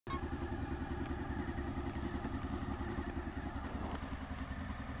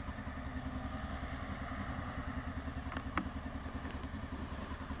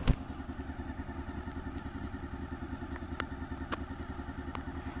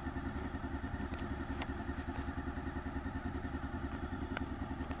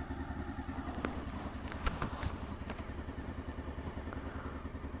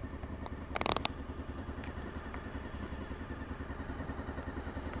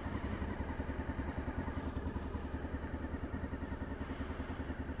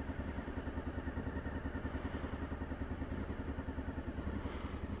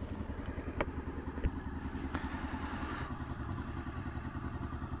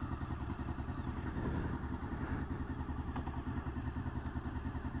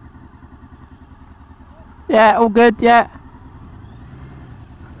Yeah, all good, yeah.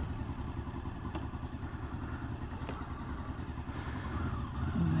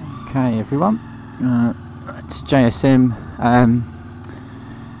 Okay, everyone. It's JSM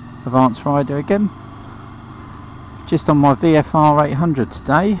Advanced Rider again. Just on my VFR800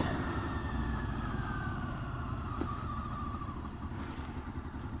 today.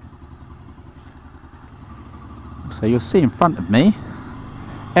 So you'll see in front of me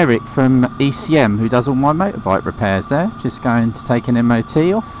Eric from ECM, who does all my motorbike repairs there, just going to take an MOT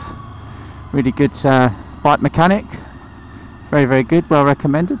off. Really good bike mechanic, very, very good, well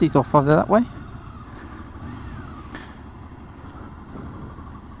recommended. He's off over that way.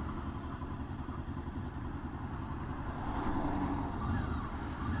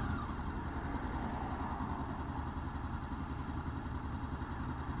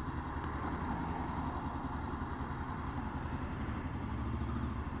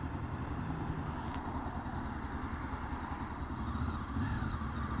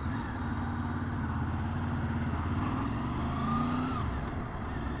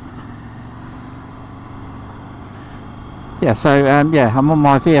 Yeah, so yeah, I'm on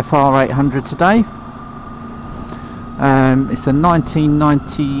my VFR800 today. It's a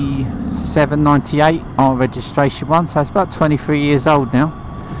 1997-98 R registration one, so it's about 23 years old now.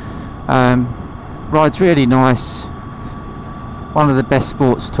 Rides really nice. One of the best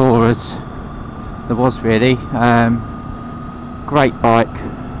sports tourers there was, really. Great bike,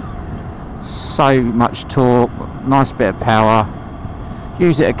 so much torque, nice bit of power.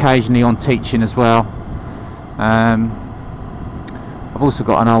 Use it occasionally on teaching as well. I've also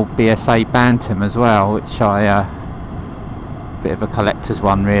got an old BSA Bantam as well, which bit of a collector's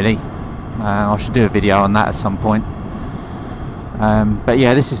one, really. I should do a video on that at some point. But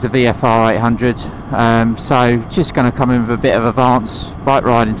yeah, this is the VFR800. So just going to come in with a bit of advanced bike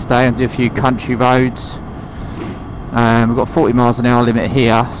riding today and do a few country roads. We've got 40 miles an hour limit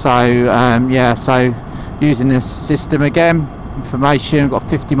here, so yeah, so using this system again, information, we've got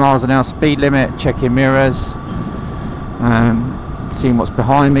 50 miles an hour speed limit, checking mirrors, seeing what's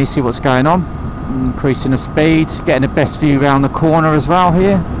behind me, see what's going on, increasing the speed, getting the best view around the corner as well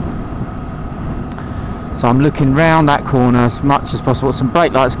here. So I'm looking round that corner as much as possible. Some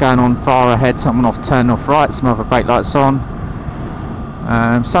brake lights going on far ahead, someone off turning off right, some other brake lights on.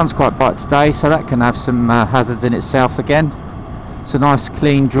 Sun's quite bright today, so that can have some hazards in itself again. It's a nice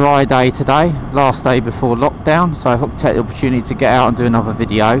clean dry day today, last day before lockdown, so I hope to take the opportunity to get out and do another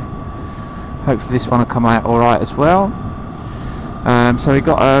video. Hopefully this one will come out alright as well. So we've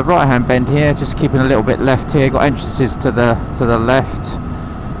got a right hand bend here, just keeping a little bit left here, got entrances to the left.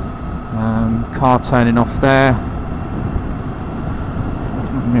 Car turning off there.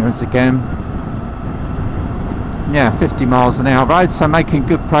 Mirrors again. Yeah, 50 miles an hour road, so making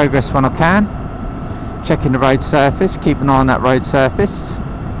good progress when I can. Checking the road surface, keep an eye on that road surface,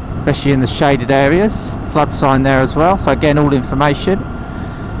 especially in the shaded areas. Flood sign there as well, so again, all information.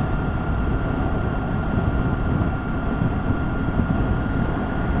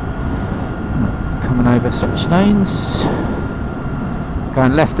 Coming over switch lanes,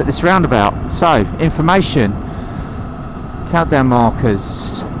 going left at this roundabout. So information, countdown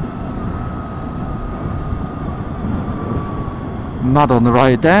markers, mud on the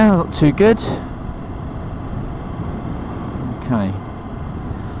road there, not too good. Okay,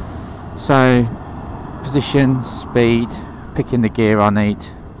 so position, speed, picking the gear I need.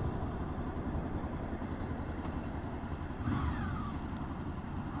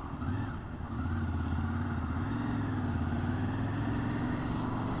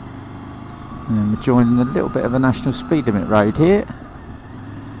 And we're joining a little bit of a national speed limit road here.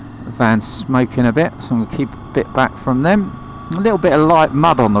 The van's smoking a bit, so I'm going to keep a bit back from them. A little bit of light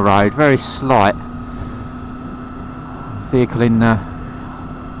mud on the road, very slight. Vehicle in the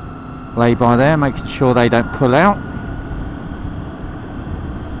lay-by there, making sure they don't pull out.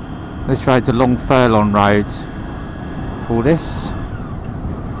 This road's a long furlong road, call this.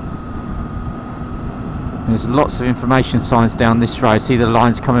 There's lots of information signs down this road. See the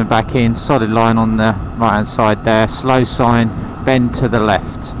lines coming back in, solid line on the right hand side there, slow sign, bend to the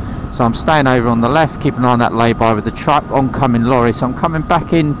left. So I'm staying over on the left, keeping an eye on that lay-by with the truck, oncoming lorry, so I'm coming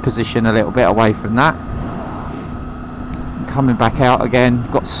back in position a little bit away from that. Coming back out again,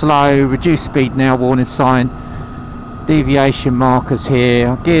 got slow, reduced speed now, warning sign, deviation markers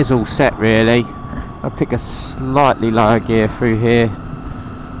here, gear's all set really. I'll pick a slightly lower gear through here.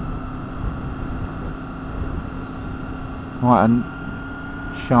 Right, and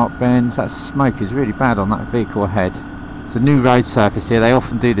sharp bends. That smoke is really bad on that vehicle ahead. It's a new road surface here, they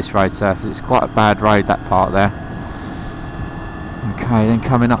often do this road surface, it's quite a bad road, that part there. Okay, then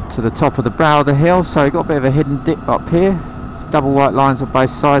coming up to the top of the brow of the hill, so we've got a bit of a hidden dip up here. Double white lines on both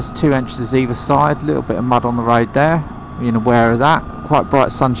sides, 2 entrances either side, a little bit of mud on the road there, being aware of that. Quite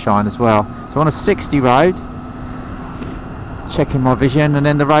bright sunshine as well. So on a 60 road, checking my vision, and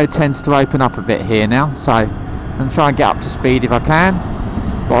then the road tends to open up a bit here now, so I'm going to try and get up to speed if I can.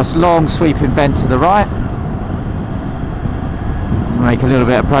 Got a long sweeping bend to the right. Make a little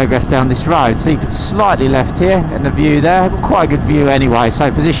bit of progress down this road, so you can slightly left here in the view there. Got quite a good view anyway,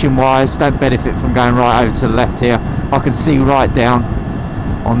 so position wise don't benefit from going right over to the left here. I can see right down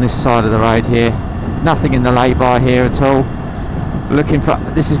on this side of the road here, nothing in the lay-by here at all. Looking for,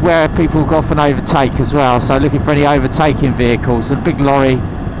 this is where people often overtake as well, so looking for any overtaking vehicles. A big lorry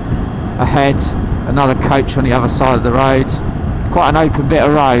ahead, another coach on the other side of the road. Quite an open bit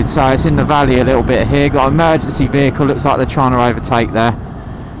of road, so it's in the valley a little bit here. Got an emergency vehicle, looks like they're trying to overtake there.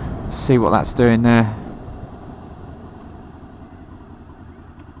 Let's see what that's doing there.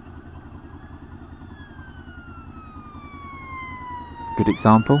 Good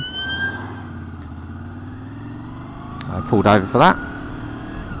example. I pulled over for that.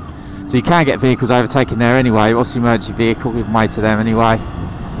 So you can get vehicles overtaking there anyway. What's the emergency vehicle? Give way to them anyway.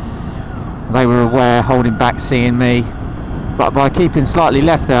 They were aware, holding back, seeing me. But by keeping slightly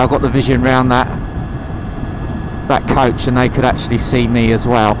left there, I got the vision round that coach, and they could actually see me as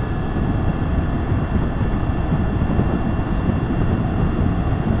well.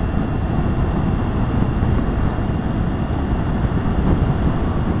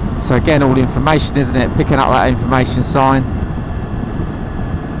 So again, all information, isn't it? Picking up that information sign,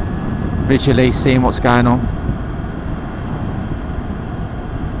 visually seeing what's going on.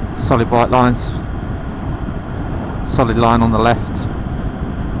 Solid white lines. Solid line on the left,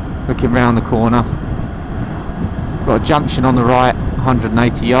 looking round the corner. Got a junction on the right,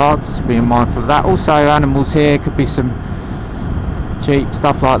 180 yards, being mindful of that. Also animals here, could be some sheep,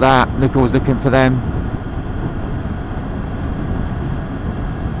 stuff like that. Always looking for them.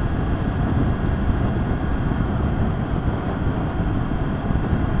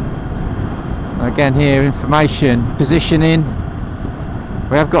 So again here, information, positioning.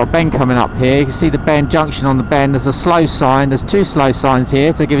 We have got a bend coming up here. You can see the bend, junction on the bend. There's a slow sign. There's 2 slow signs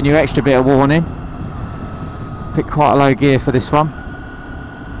here, so giving you extra bit of warning. Pick quite a low gear for this one.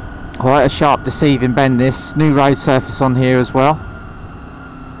 Quite a sharp, deceiving bend this. New road surface on here as well.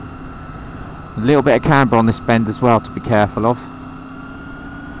 A little bit of camber on this bend as well to be careful of.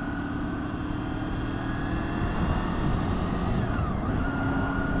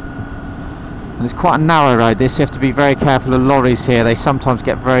 And it's quite a narrow road this, you have to be very careful of lorries here. They sometimes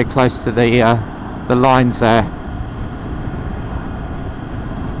get very close to the lines there.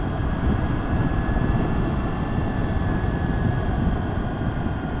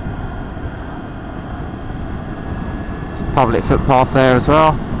 It's a public footpath there as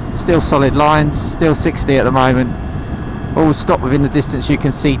well. Still solid lines, still 60 at the moment. All stop within the distance you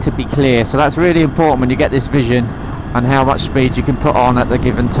can see to be clear. So that's really important when you get this vision and how much speed you can put on at the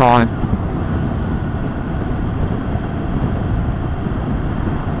given time.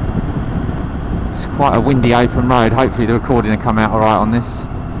 Quite a windy open road. Hopefully the recording will come out alright on this.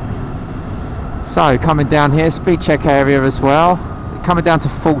 So coming down here, speed check area as well, coming down to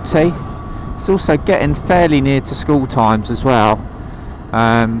 40. It's also getting fairly near to school times as well.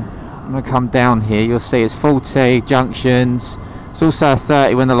 I'm going to come down here, you'll see it's 40 junctions. It's also a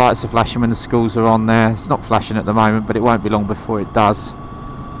 30 when the lights are flashing, when the schools are on there. It's not flashing at the moment, but it won't be long before it does.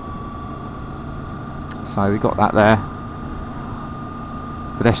 So we got that there.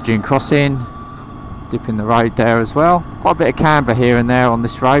 Pedestrian crossing. Dip in the road there as well. Quite a bit of camber here and there on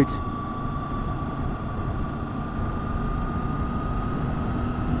this road.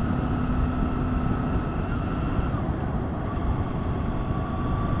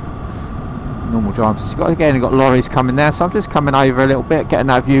 Normal drivers. You've got lorries coming there, so I'm just coming over a little bit, getting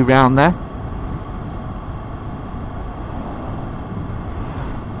that view round there.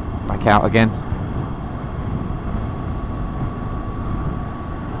 Back out again.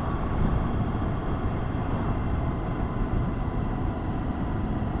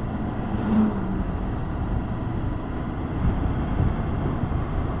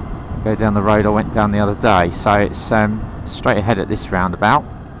 Go down the road I went down the other day, so it's straight ahead at this roundabout.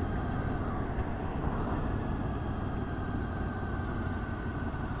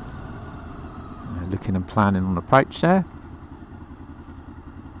 Looking and planning on approach there.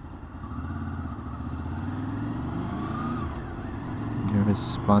 Here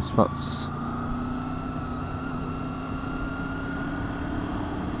is blind spots.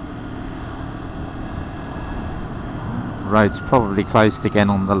 Road's probably closed again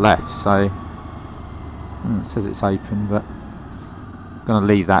on the left, so it says it's open, but I'm going to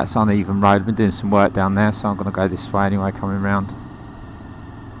leave that. It's uneven road. I've been doing some work down there, so I'm going to go this way anyway, coming round.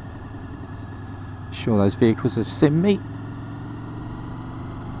 Sure those vehicles have seen me.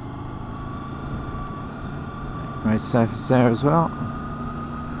 Road surface there as well.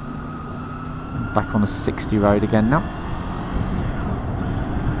 Back on the 60 road again now.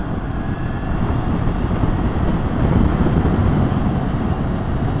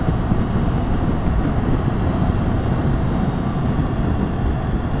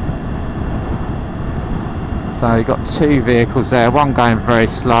 So you've got two vehicles there, one going very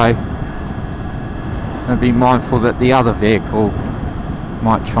slow, and be mindful that the other vehicle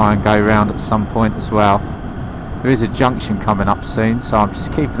might try and go round at some point as well. There is a junction coming up soon, so I'm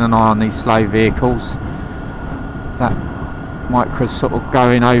just keeping an eye on these slow vehicles. That Micra's sort of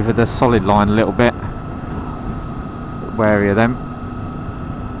going over the solid line a little bit. Wary of them.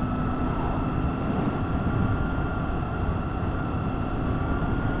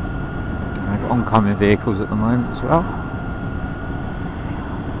 I've got oncoming vehicles at the moment as well.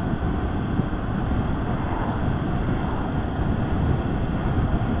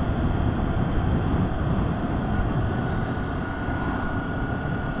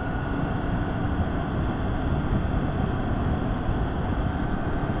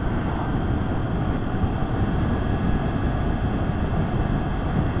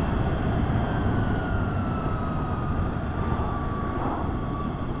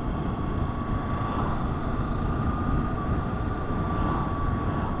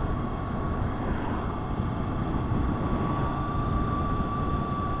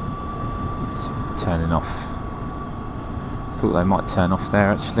 Turning off. Thought they might turn off there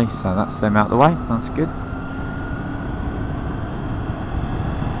actually, so that's them out the way. That's good.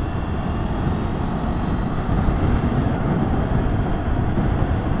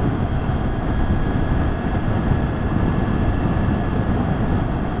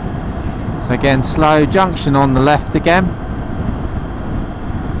 So again, slow junction on the left again.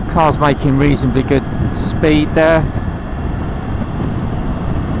 Car's making reasonably good speed there.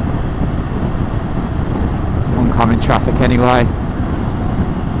 Oncoming traffic anyway.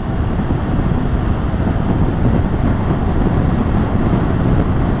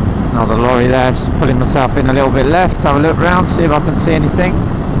 Another lorry there, just pulling myself in a little bit left, have a look round, see if I can see anything.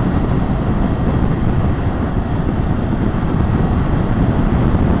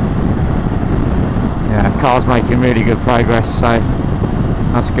 Yeah, car's making really good progress, so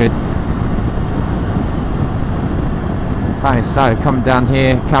that's good. Okay, so coming down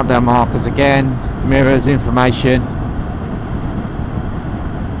here, countdown markers again, mirrors, information.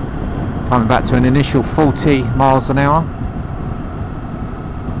 Coming back to an initial 40 miles an hour.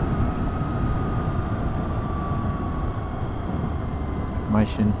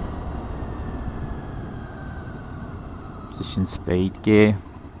 Information. Position, speed, gear.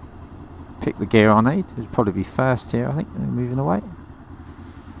 Pick the gear I need. It'll probably be first here, I think. Moving away.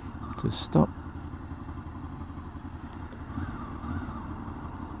 Just stop.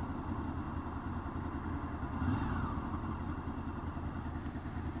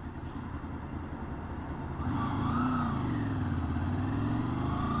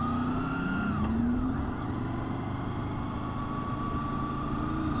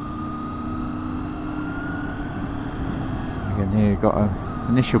 Here you've got an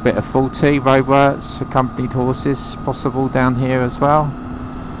initial bit of 40 roadworks, accompanied horses possible down here as well.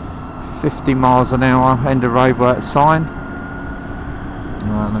 50 miles an hour, end of roadwork sign.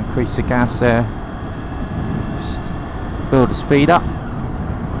 And increase the gas there. Just build the speed up.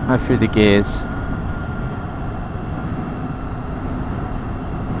 Go through the gears.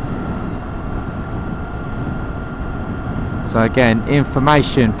 So again,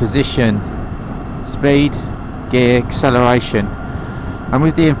 information, position, speed, gear, acceleration. And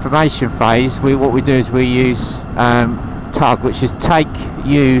with the information phase, what we do is we use TUG, which is take,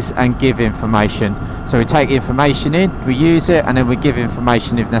 use and give information. So we take information in, we use it, and then we give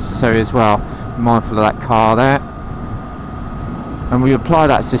information if necessary as well. Be mindful of that car there. And we apply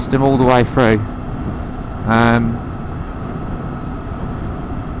that system all the way through.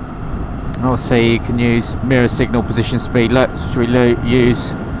 Obviously you can use mirror, signal, position, speed, which we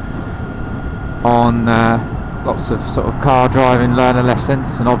use on lots of sort of car driving learner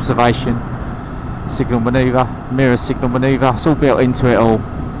lessons and observation. Signal manoeuvre, mirror signal manoeuvre, it's all built into it all.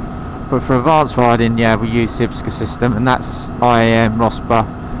 But for advanced riding, yeah, we use the IBSCA system, and that's IAM, ROSPA,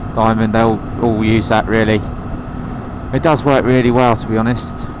 Diamond, they all use that really. It does work really well, to be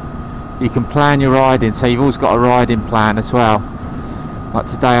honest. You can plan your riding, so you've always got a riding plan as well. Like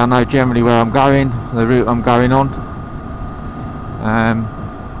today I know generally where I'm going, the route I'm going on.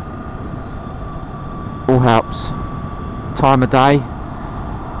 All helps. Time of day,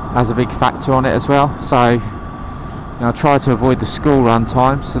 has a big factor on it as well. So I try to avoid the school run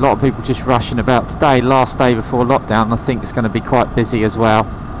times. A lot of people just rushing about today, last day before lockdown. I think it's going to be quite busy as well.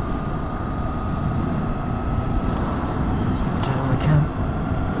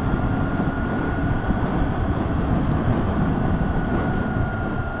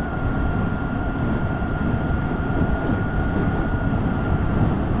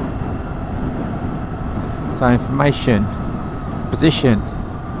 So information, position,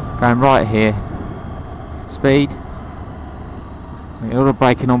 going right here, speed, all the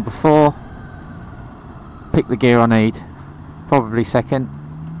braking on before, pick the gear I need, probably second,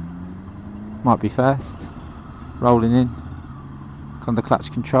 might be first, rolling in, on the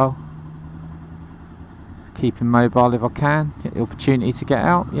clutch control, keeping mobile if I can, get the opportunity to get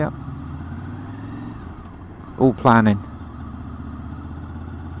out, yep, all planning,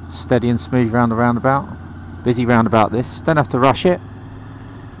 steady and smooth round the roundabout. Busy roundabout this, don't have to rush it,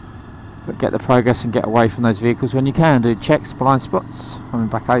 but get the progress and get away from those vehicles when you can. Do checks, blind spots, coming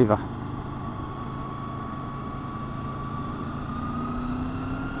back over.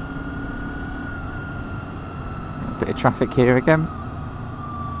 A bit of traffic here again,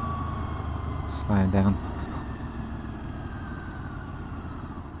 slowing down.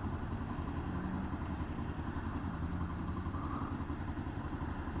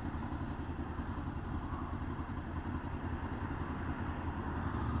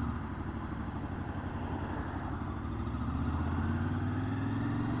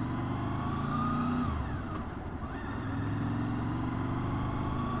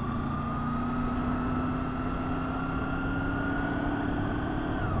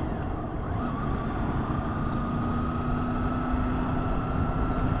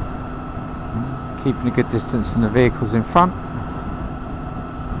 Keeping a good distance from the vehicles in front.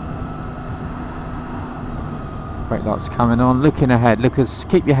 Brake lights coming on, looking ahead,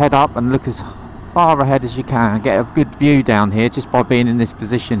 keep your head up and look as far ahead as you can. Get a good view down here just by being in this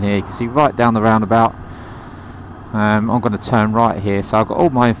position here. You can see right down the roundabout. I'm going to turn right here, so I've got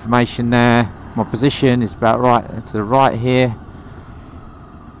all my information there. My position is about right to the right here.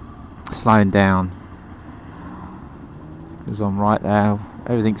 Slowing down. Goes on right there.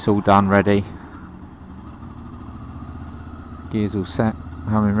 Everything's all done, ready. Gears all set,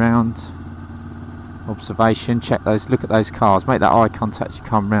 coming round. Observation, check those, look at those cars, make that eye contact as you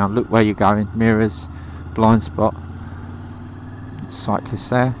come round, look where you're going, mirrors, blind spot. Cyclist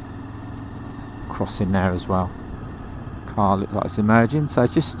there, crossing there as well. Car looks like it's emerging, so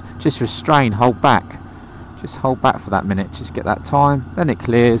just restrain, hold back. Just hold back for that minute, just get that time, then it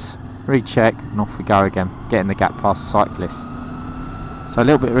clears, recheck, and off we go again, getting the gap past the cyclist. So a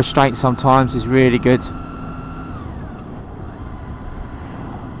little bit of restraint sometimes is really good.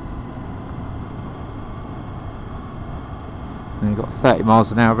 And you've got 30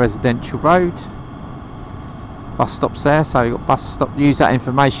 miles an hour residential road. Bus stops there, so you've got bus stop. Use that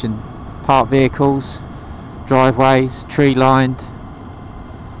information. Parked vehicles, driveways, tree lined,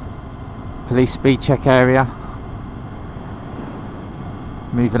 police speed check area.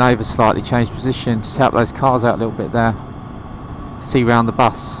 Moving over slightly, change position, just help those cars out a little bit there. See round the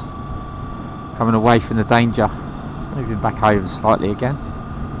bus, coming away from the danger. Moving back over slightly again.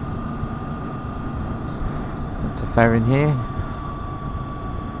 Interfering here.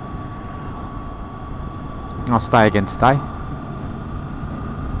 I'll stay again today.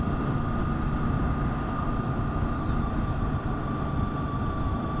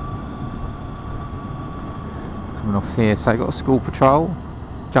 Coming off here, so you've got a school patrol,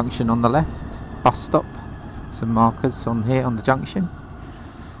 junction on the left, bus stop, some markers on here on the junction.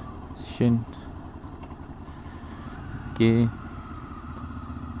 Position, gear,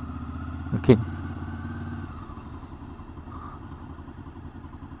 looking.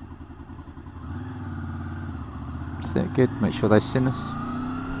 Good, make sure they've seen us.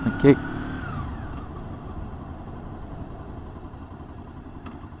 Thank you.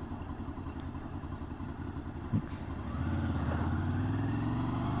 Thanks.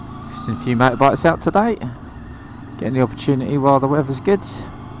 Seen a few motorbikes out today, getting the opportunity while the weather's good.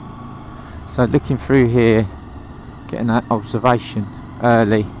 So looking through here, getting that observation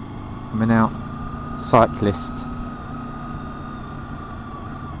early, coming out, cyclist.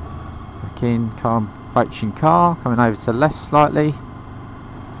 Back in, car. Approaching car, coming over to the left slightly,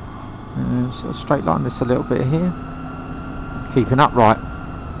 sort of straight line this a little bit here, keeping upright,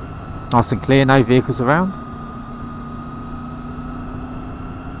 nice and clear, no vehicles around.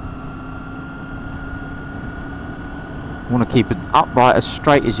 You want to keep it upright as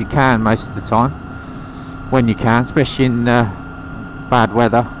straight as you can most of the time, when you can, especially in bad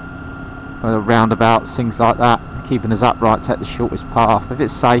weather, roundabouts, things like that. keeping us upright, take the shortest path if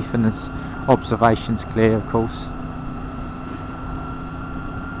it's safe and there's observations clear, of course.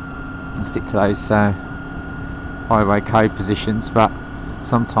 And stick to those highway code positions, but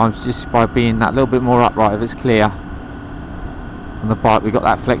sometimes just by being that little bit more upright if it's clear on the bike, we've got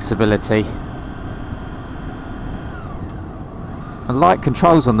that flexibility. And light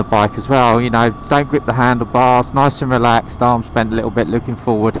controls on the bike as well, you know, don't grip the handlebars, nice and relaxed, arms bent a little bit, looking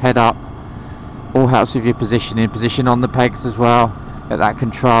forward, head up. All helps with your positioning, position on the pegs as well, get that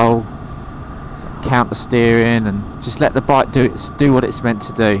control, counter steering, and just let the bike do what it's meant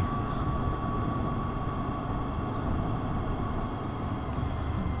to do.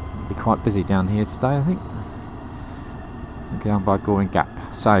 It'll be quite busy down here today, I think. We're going by Goring Gap.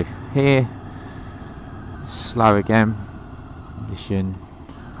 So here, slow again. Position,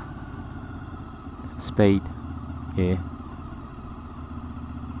 speed here.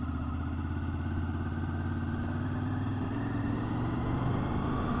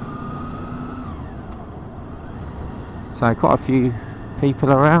 So quite a few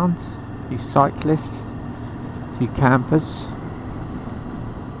people around, a few cyclists, a few campers,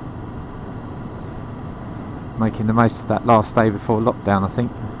 making the most of that last day before lockdown, I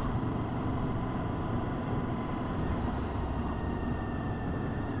think.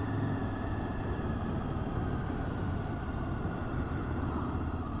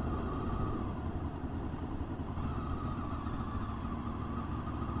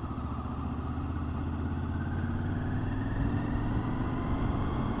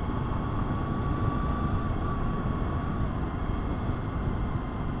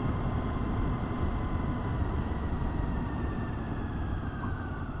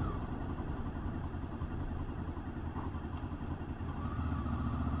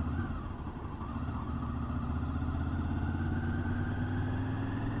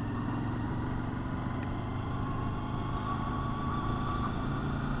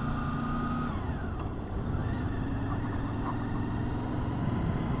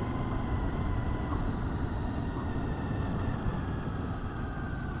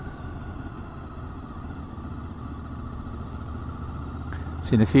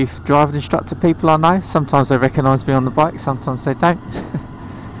 Seen a few driving instructor people I know. Sometimes they recognise me on the bike, sometimes they don't.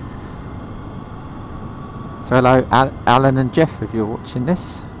 So hello Alan and Jeff, if you're watching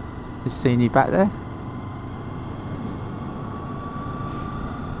this. Just seeing you back there.